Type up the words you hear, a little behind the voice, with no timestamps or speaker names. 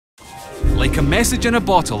Like a message in a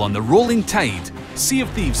bottle on the rolling tide, Sea of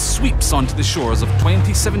Thieves sweeps onto the shores of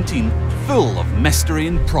 2017 full of mystery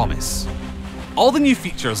and promise. All the new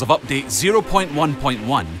features of update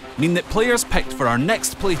 0.1.1 mean that players picked for our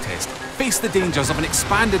next playtest face the dangers of an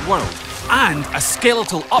expanded world and a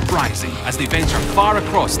skeletal uprising as they venture far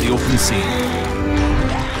across the open sea.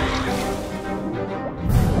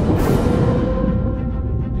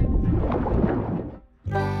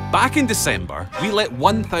 Back in December, we let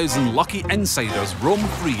 1,000 lucky insiders roam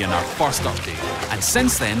free in our first update, and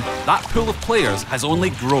since then, that pool of players has only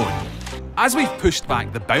grown. As we've pushed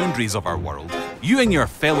back the boundaries of our world, you and your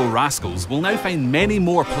fellow rascals will now find many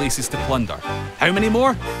more places to plunder. How many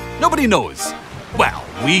more? Nobody knows. Well,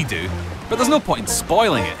 we do, but there's no point in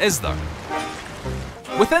spoiling it, is there?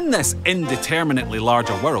 Within this indeterminately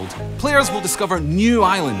larger world, players will discover new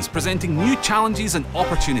islands presenting new challenges and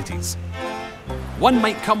opportunities. One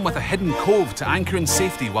might come with a hidden cove to anchor in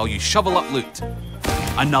safety while you shovel up loot.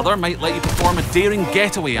 Another might let you perform a daring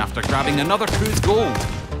getaway after grabbing another crew's gold.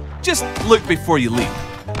 Just look before you leap,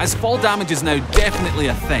 as fall damage is now definitely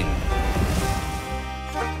a thing.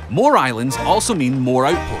 More islands also mean more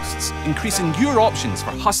outposts, increasing your options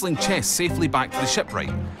for hustling chests safely back to the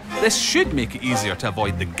shipwright. This should make it easier to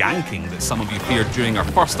avoid the ganking that some of you feared during our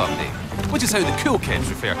first update, which is how the cool kids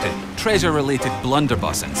refer to treasure-related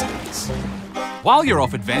blunderbuss incidents. While you're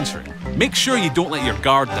off adventuring, make sure you don't let your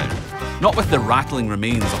guard down, not with the rattling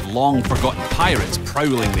remains of long-forgotten pirates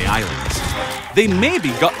prowling the islands. They may be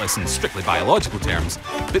gutless in strictly biological terms,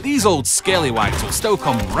 but these old scallywags will still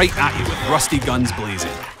come right at you with rusty guns blazing,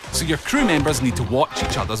 so your crew members need to watch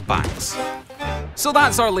each other's backs. So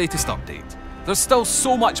that's our latest update. There's still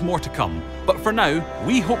so much more to come, but for now,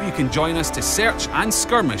 we hope you can join us to search and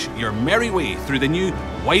skirmish your merry way through the new,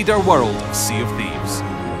 wider world of Sea of Thieves.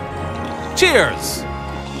 Cheers!